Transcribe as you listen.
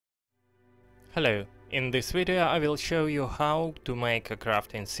Hello, in this video I will show you how to make a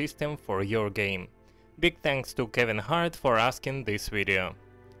crafting system for your game. Big thanks to Kevin Hart for asking this video.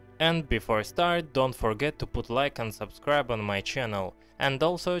 And before start, don't forget to put like and subscribe on my channel, and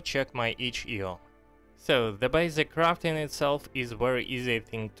also check my itch.io. So, the basic crafting itself is very easy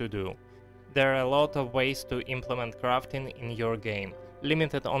thing to do. There are a lot of ways to implement crafting in your game,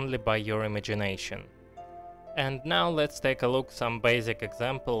 limited only by your imagination. And now let's take a look some basic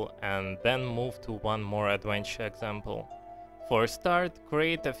example and then move to one more advanced example. For start,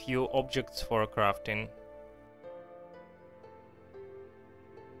 create a few objects for crafting.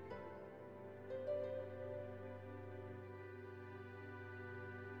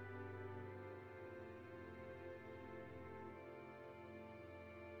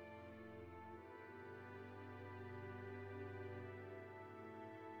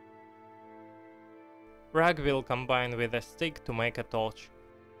 Rag will combine with a stick to make a torch.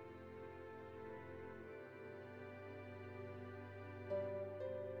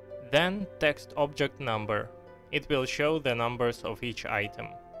 Then text object number. It will show the numbers of each item.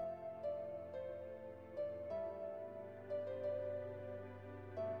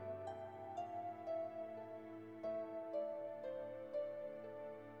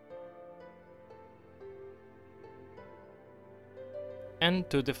 And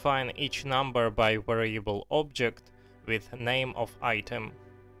to define each number by variable object with name of item.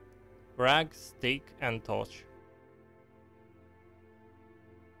 Rag, stick and torch.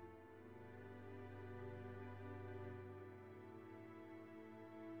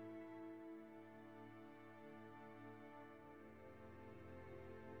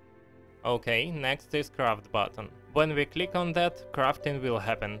 Okay, next is craft button. When we click on that, crafting will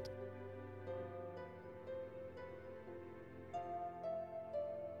happen.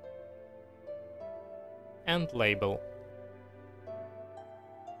 And label.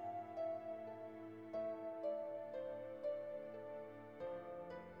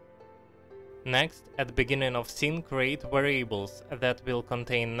 Next, at the beginning of scene, create variables that will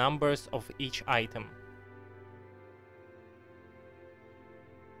contain numbers of each item.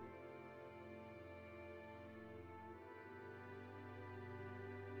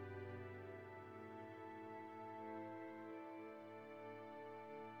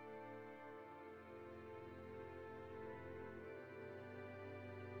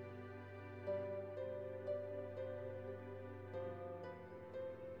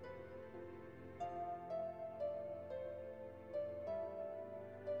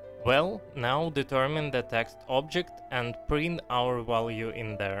 Well, now determine the text object and print our value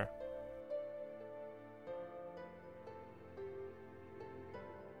in there.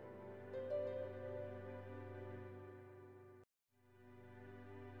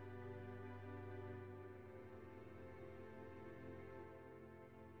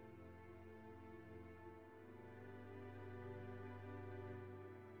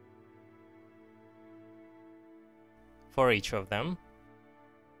 For each of them.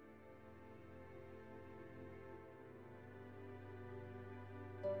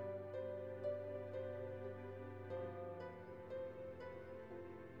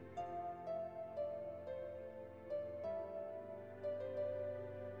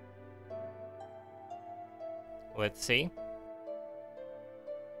 Let's see.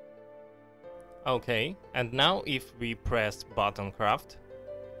 Okay, and now if we press button craft,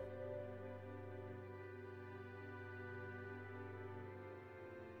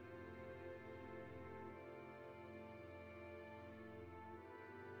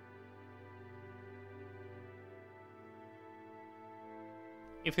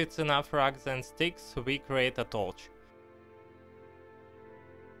 if it's enough rags and sticks, we create a torch.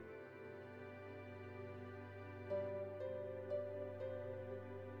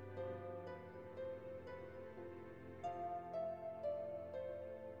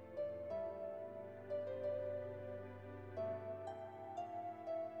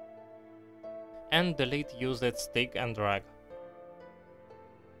 And delete used stick and rag.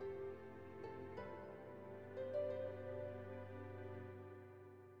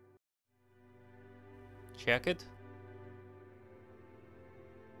 Check it.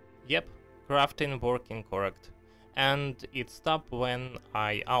 Yep, crafting working correct. And it stopped when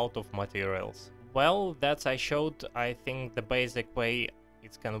I out of materials. Well, that's I showed, I think, the basic way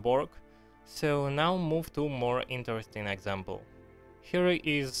it can work. So now move to more interesting example. Here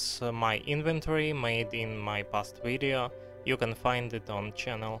is my inventory made in my past video. You can find it on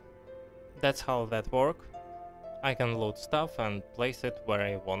channel. That's how that work. I can load stuff and place it where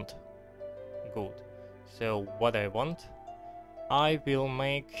I want. Good. So what I want, I will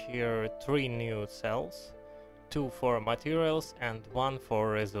make here 3 new cells, 2 for materials and 1 for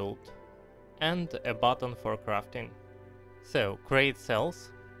result. and a button for crafting. So create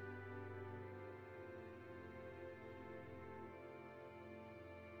cells,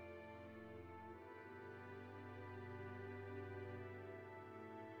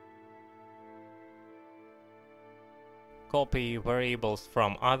 copy variables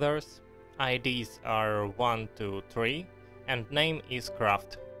from others, IDs are 1, 2, 3, and name is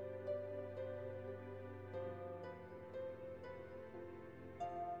craft.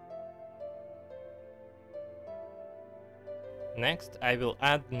 Next, I will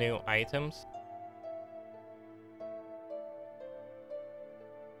add new items.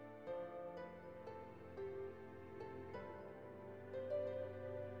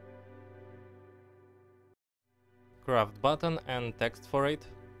 Craft button and text for it.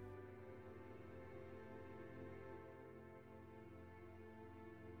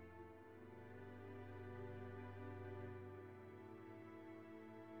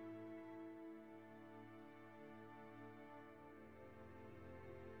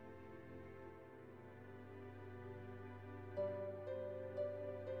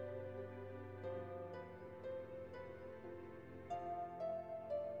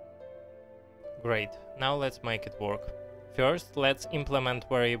 Great, now let's make it work. First, let's implement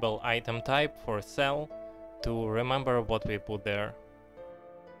variable item type for cell to remember what we put there.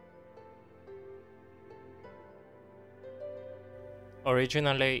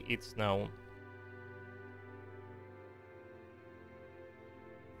 Originally, it's known.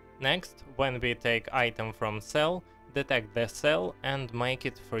 Next, when we take item from cell, detect the cell and make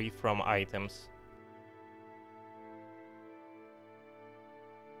it free from items.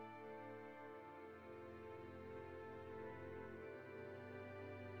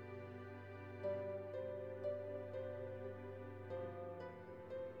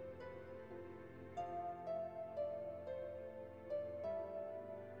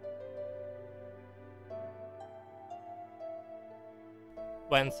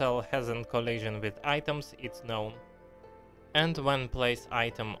 When cell hasn't collision with items, it's known. And when place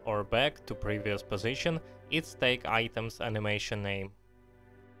item or back to previous position, it's take item's animation name.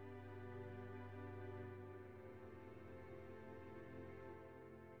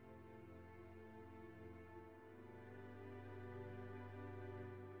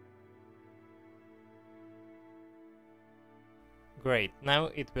 Great, now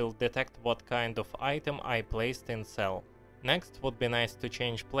it will detect what kind of item I placed in cell. Next would be nice to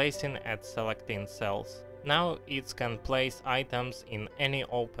change placing at selecting cells. Now it can place items in any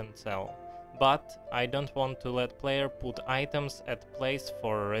open cell, but I don't want to let player put items at place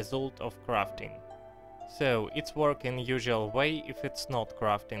for result of crafting. So it's work in usual way if it's not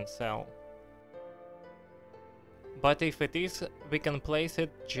crafting cell. But if it is, we can place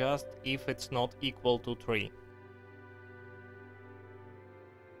it just if it's not equal to 3.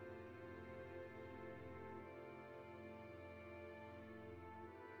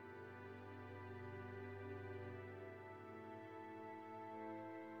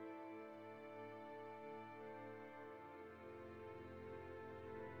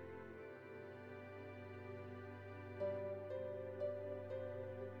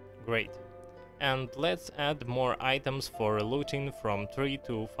 Great. And let's add more items for looting from 3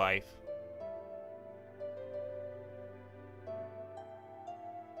 to 5.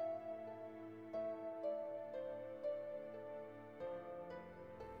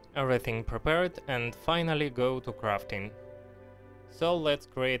 Everything prepared, and finally go to crafting. So let's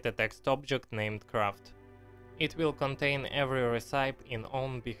create a text object named craft. It will contain every recipe in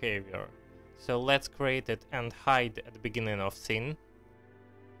own behavior. So let's create it and hide at the beginning of scene.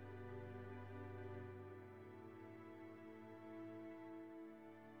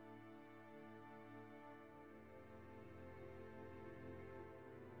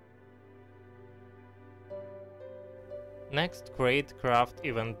 Next, create craft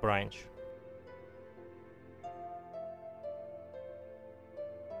event branch.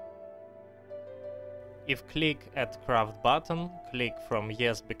 If click at craft button, click from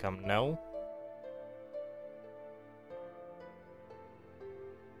yes become no.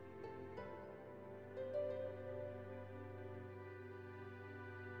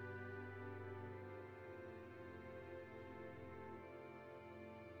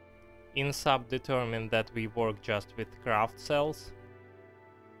 In sub determine that we work just with craft cells.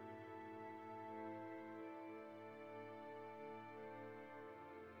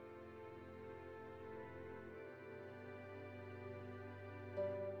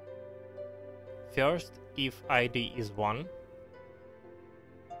 First, if ID is 1,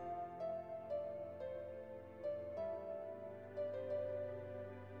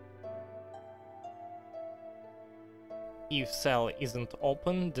 If cell isn't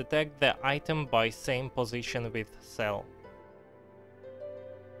open, detect the item by same position with cell.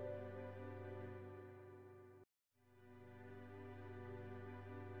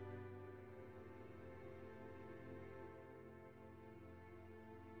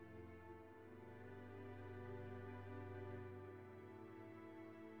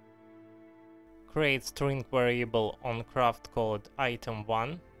 Create string variable on craft called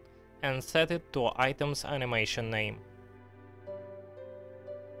item1 and set it to item's animation name.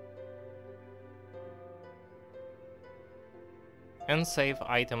 And save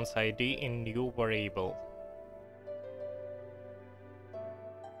item's ID in new variable.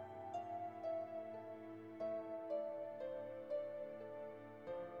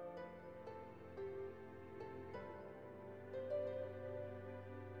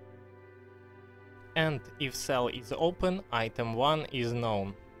 And if cell is open, item1 is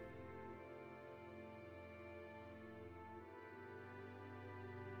known.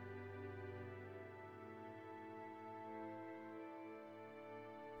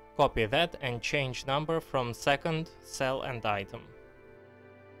 Copy that and change number from second, cell and item.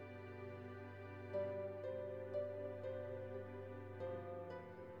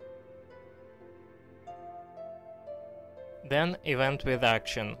 Then event with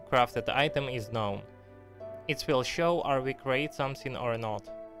action, crafted item is known. It will show are we create something or not.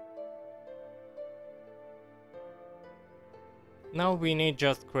 Now we need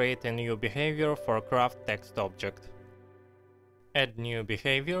just create a new behavior for craft text object. Add new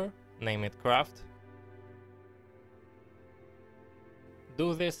behavior, name it craft.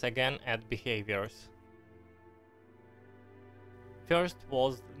 Do this again at behaviors. First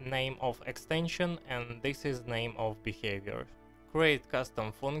was name of extension and this is name of behavior. Create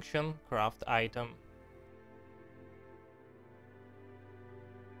custom function, craft item.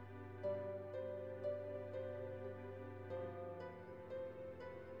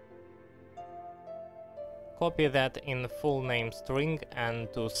 Copy that in full name string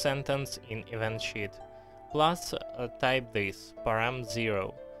and to sentence in event sheet. Plus type this,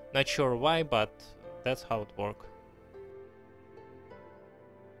 param0. Not sure why, but that's how it works.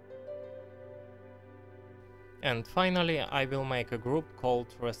 And finally, I will make a group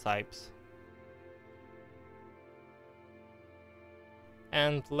called recipes.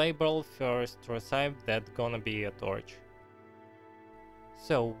 And label first recipe that gonna be a torch.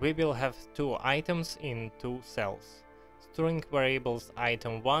 So we will have two items in two cells. String variables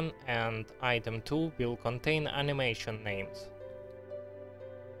item1 and item2 will contain animation names.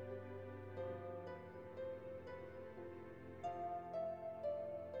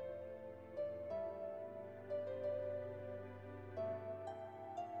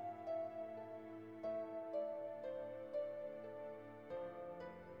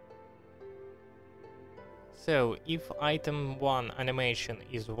 So if item1 animation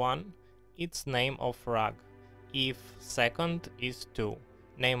is 1, it's name of rug. If second is 2,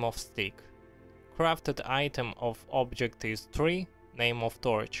 name of stick. Crafted item of object is 3, name of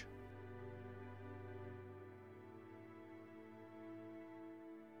torch.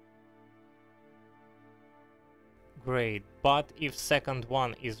 Great, but if second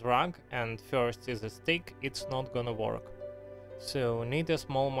one is rug and first is a stick, it's not gonna work. So need a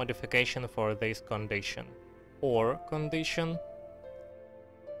small modification for this condition. Or condition,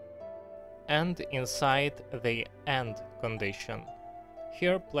 and inside the AND condition.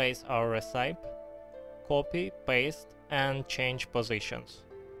 Here place our recipe, copy, paste and change positions.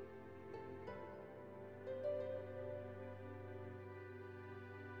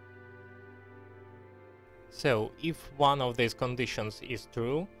 So if one of these conditions is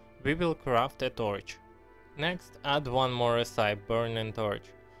true, we will craft a torch. Next add one more recipe, burning torch.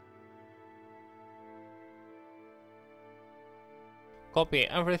 Copy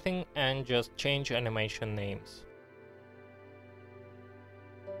everything and just change animation names.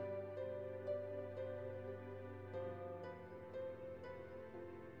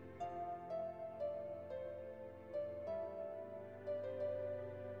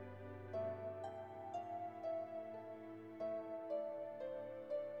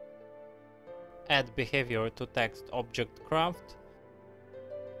 Add behavior to text object craft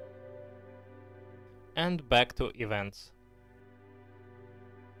and back to events.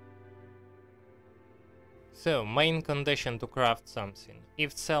 So, main condition to craft something.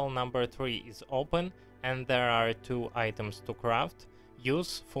 If cell number 3 is open and there are two items to craft,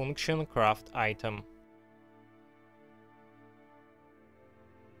 use function craft item.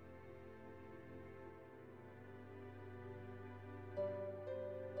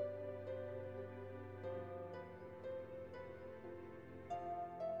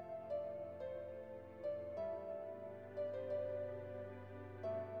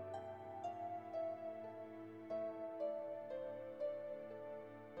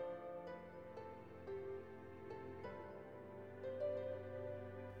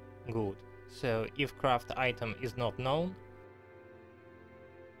 Good. So if craft item is not known,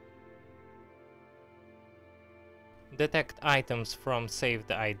 detect items from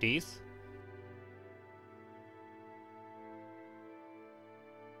saved IDs,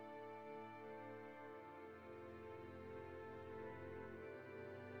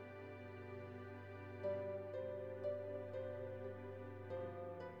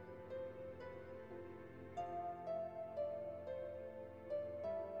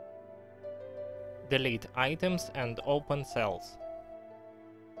 delete items and open cells.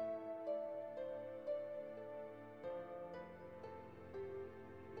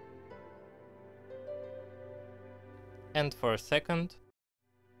 And for a second,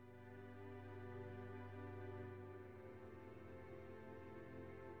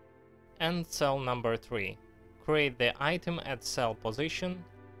 and cell number 3. Create the item at cell position,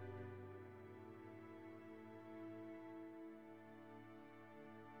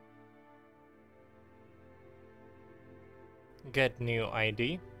 get new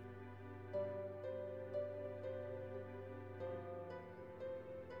ID,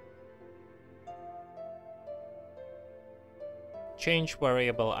 change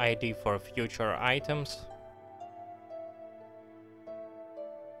variable ID for future items,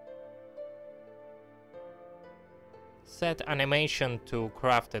 set animation to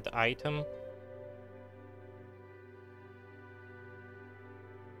crafted item,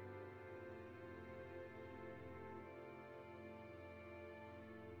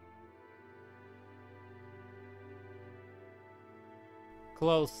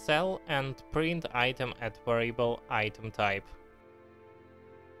 close cell and print item at variable item type.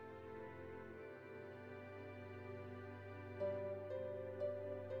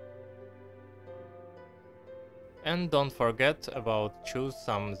 And don't forget about choose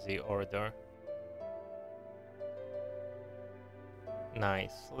some Z order.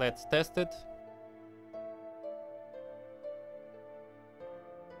 Nice, let's test it.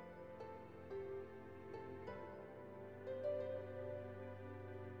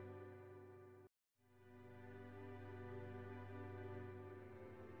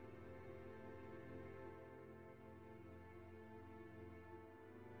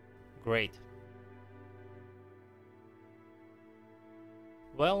 Great.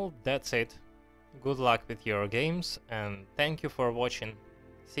 Well, that's it. Good luck with your games and thank you for watching.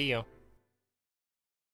 See you.